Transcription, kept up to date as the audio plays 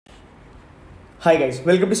Hi guys,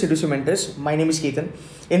 welcome to C2C Mentors. My name is Ketan.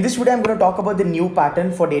 In this video, I'm going to talk about the new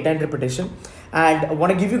pattern for data interpretation, and I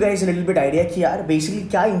want to give you guys a little bit idea कि यार basically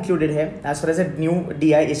क्या included है as far as the new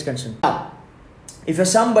DI is concerned. Now, if you're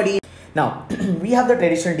somebody, now we have the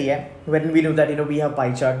traditional DI when we know that we have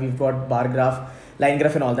pie chart, we've got bar graph, line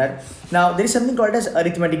graph and all that. Now there is something called as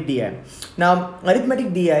arithmetic DI. Now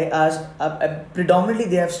arithmetic DI as predominantly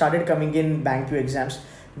they have started coming in bank Q exams.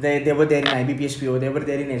 They were there in IBPS PO, they were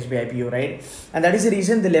there in SBI PO, right? And that is the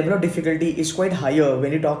reason the level of difficulty is quite higher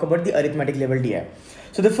when you talk about the arithmetic level DI.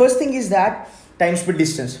 So the first thing is that time speed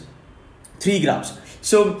distance, 3 graphs.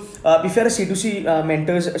 So if you are a C2C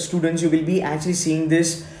mentors students, you will be actually seeing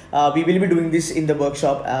this. We will be doing this in the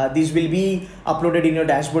workshop. These will be uploaded in your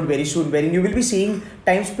dashboard very soon, wherein you will be seeing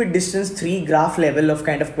time speed distance 3 graph level of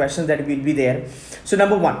kind of questions that will be there. So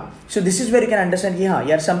number one, so this is where you can understand कि हाँ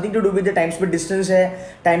यार something to do with the time speed distance है,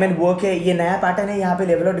 time and work है, ये नया pattern है, यहाँ पे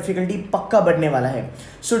level of difficulty पक्का बढ़ने वाला है.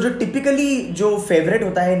 So जो typically जो favorite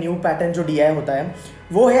होता है new pattern जो DI होता है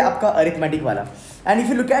वो है आपका arithmetic वाला. And if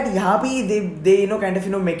you look at यहाँ पे they kind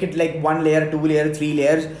of make it like 1 layer, 2 layer, 3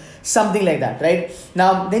 layers, something like that, right?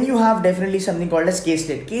 Now then you have definitely something called as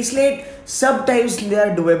K-slate. K-slate sometimes they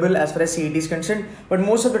are doable as far as CET is concerned, but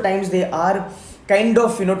most of the times they are kind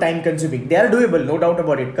of time consuming. They are doable, no doubt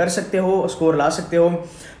about it. कर सकते हो, score ला सकते हो,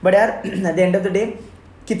 but यार at the end of the day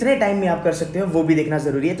कितने time में आप कर सकते हो वो भी देखना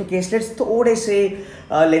जरूरी है. तो केसलेट्स थोड़े से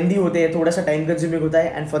लेंदी होते हैं, थोड़ा सा टाइम कंज्यूमिंग होता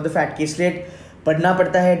है, and for the fact caselet पढ़ना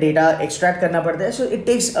पड़ता है, डेटा एक्सट्रैक्ट करना पड़ता है, so it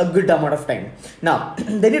takes a good amount of time.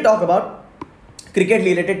 Now then you talk about cricket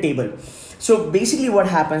related table. So basically what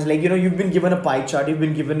happens, like you've been given a pie chart, you've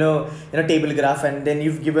been given a table graph, and then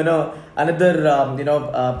you've given another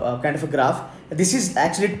kind of a graph. This is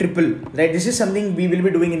actually triple, right? This is something we will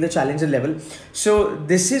be doing in the challenger level. So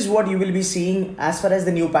this is what you will be seeing as far as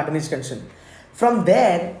the new pattern is concerned. From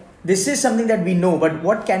there, this is something that we know, but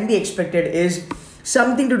what can be expected is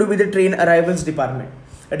something to do with the train arrivals department.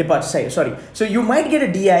 Sorry. So you might get a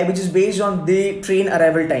DI which is based on the train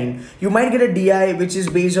arrival time. You might get a DI which is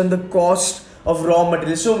based on the cost of raw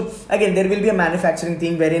materials. So again, there will be a manufacturing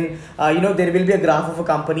thing wherein there will be a graph of a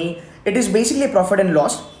company. It is basically a profit and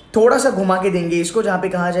loss. थोड़ा सा घुमा के देंगे इसको जहाँ पे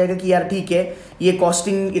कहा जाएगा कि यार ठीक है ये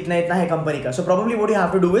कॉस्टिंग इतना इतना है कंपनी का. So probably what you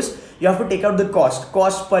have to do is you have to take out the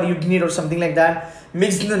cost per unit और something like that,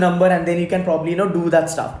 mix the number and then you can probably do that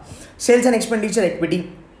stuff. Sales and expenditure equity,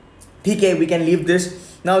 ठीक है, we can leave this.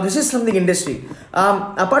 Now this is something industry.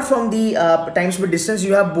 Apart from the time speed distance,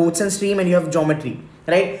 you have boats and stream and you have geometry,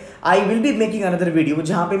 right? I will be making another video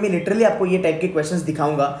जहाँ पे मैं literally आपको ये type के questions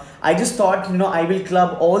दिखाऊंगा. I just thought I will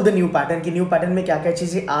club all the new pattern कि new pattern में क्या क्या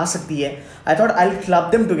चीज़ें आ सकती है. I thought I'll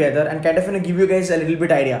club them together and kind of give you guys a little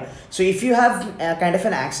bit idea. So if you have kind of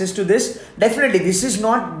an access to this, definitely this is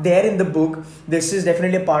not there in the book. This is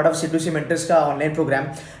definitely a part of C2C Mentors का online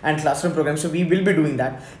program and classroom program. So we will be doing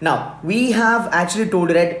that. Now we have actually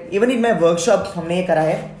told that even in my workshop हमने ये करा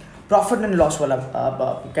है profit and loss वाला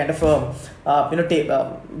kind of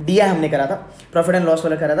DI हमने करा था, profit and loss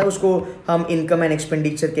वाला करा था, उसको हम इनकम एंड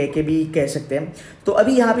एक्सपेंडिचर कह के भी कह सकते हैं. तो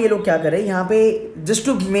अभी यहाँ पे ये लोग क्या कर रहे हैं, यहाँ पे just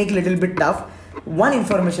to make little bit tough, one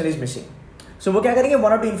information is missing. सो वो क्या करेंगे,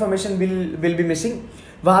 1 or 2 information will be missing.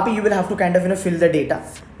 वहाँ पे you will have to kind of fill the data.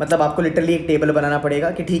 मतलब आपको लिटरली एक टेबल बनाना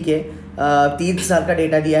पड़ेगा कि ठीक है 3 साल का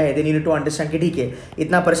डेटा दिया है, then you need to understand कि ठीक है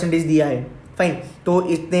इतना परसेंटेज दिया है, फाइन, तो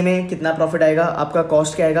इतने में कितना प्रॉफिट आएगा, आपका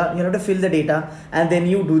कॉस्ट क्या आएगा, you have to fill the data and then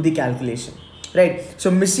you do the calculation, right?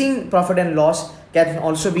 So missing profit and loss can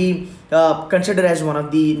also be consider as one of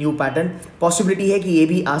the new pattern. Possibility है कि ये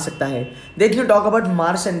भी आ सकता है. Then you talk about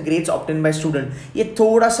marks and grades obtain bye student. ये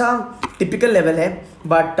थोड़ा सा typical level है,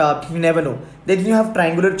 but you never know. Then you have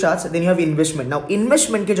triangular charts, then you have investment. Now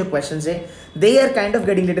investment के जो questions है, they are kind of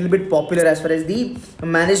getting little bit popular as far as the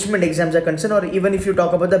management exams are concerned, or even if you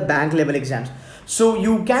talk about the bank level exams. So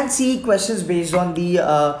you can see questions based on the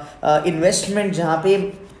investment जहाँ पे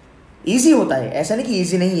easy होता है. ऐसा नहीं कि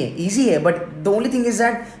easy नहीं है, easy है, but the only thing is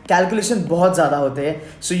that calculation बहुत ज़्यादा होते हैं.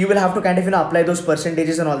 So you will have to kind of apply those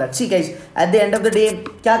percentages and all that. See guys, at the end of the day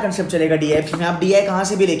क्या कंसेप्ट चलेगा DI में, आप DI कहाँ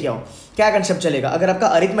से भी लेके आओ, क्या कंसेप्ट चलेगा. अगर आपका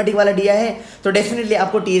अरिथमेटिक वाला DI है तो डेफिनेटली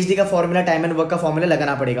आपको TSD का फॉर्मूला, टाइम एंड वर्क का फॉर्मूला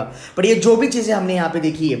लगाना पड़ेगा. बट ये जो भी चीज़ें हमने यहाँ पे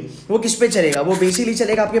देखी है वो किस पे चलेगा, वो बेसिकली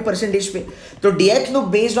चलेगा आपके परसेंटेज पे. तो DI तो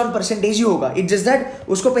बेस्ड ऑन परसेंटेज ही होगा. इट जस्ट दैट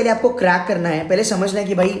उसको पहले आपको क्रैक करना है, पहले समझना है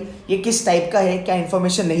कि भाई ये किस टाइप का है, क्या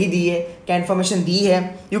इन्फॉर्मेशन नहीं दी है, क्या इन्फॉर्मेशन दी है.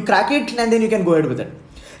 You crack it and then you can go ahead with it,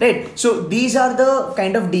 right? So these are the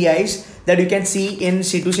kind of DIs that you can see in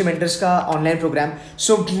C2C Mentors का online program.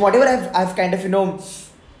 So whatever I've kind of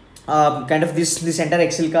kind of this entire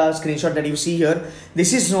Excel का screenshot that you see here,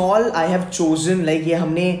 this is all I have chosen. Like ये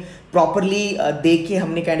हमने properly देख के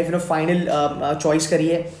हमने kind of final choice करी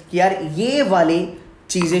है कि यार ये वाले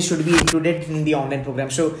चीज़ें should be included in the online programme.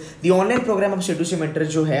 So the online programme of C2C Mentor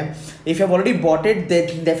जो है, if you have already bought it,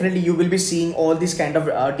 then definitely you will be seeing all this kind of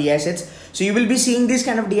DI sets. So you will be seeing this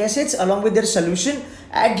kind of DI sets along with their solution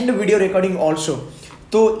and the video recording also.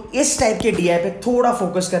 तो इस type के DI पे थोड़ा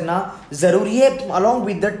focus करना ज़रूरी है along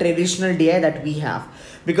with the traditional DI that we have.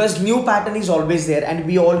 Because new pattern is always there and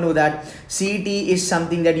we all know that CET is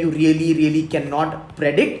something that you really cannot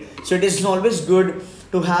predict. So it is always good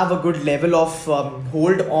to have a good level of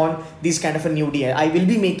hold on this kind of a new DI. I will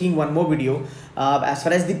be making one more video as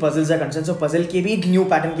far as the puzzles are concerned. So puzzle के भी new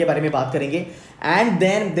pattern के बारे में बात करेंगे and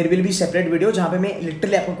then there will be separate video जहाँ पे मैं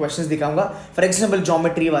literally आपको questions दिखाऊंगा. For example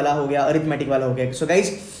geometry वाला हो गया, arithmetic वाला हो गया. So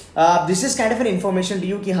guys, this is kind of an information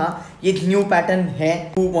to you कि हाँ ये new pattern है.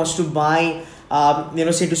 Who wants to buy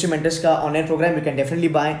C2C Mentors का online program, you can definitely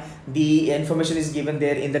buy. The information is given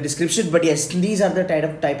there in the description. But yes, these are the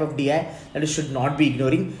type of DI that you should not be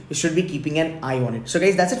ignoring. You should be keeping an eye on it. So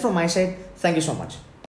guys, that's it from my side. Thank you so much.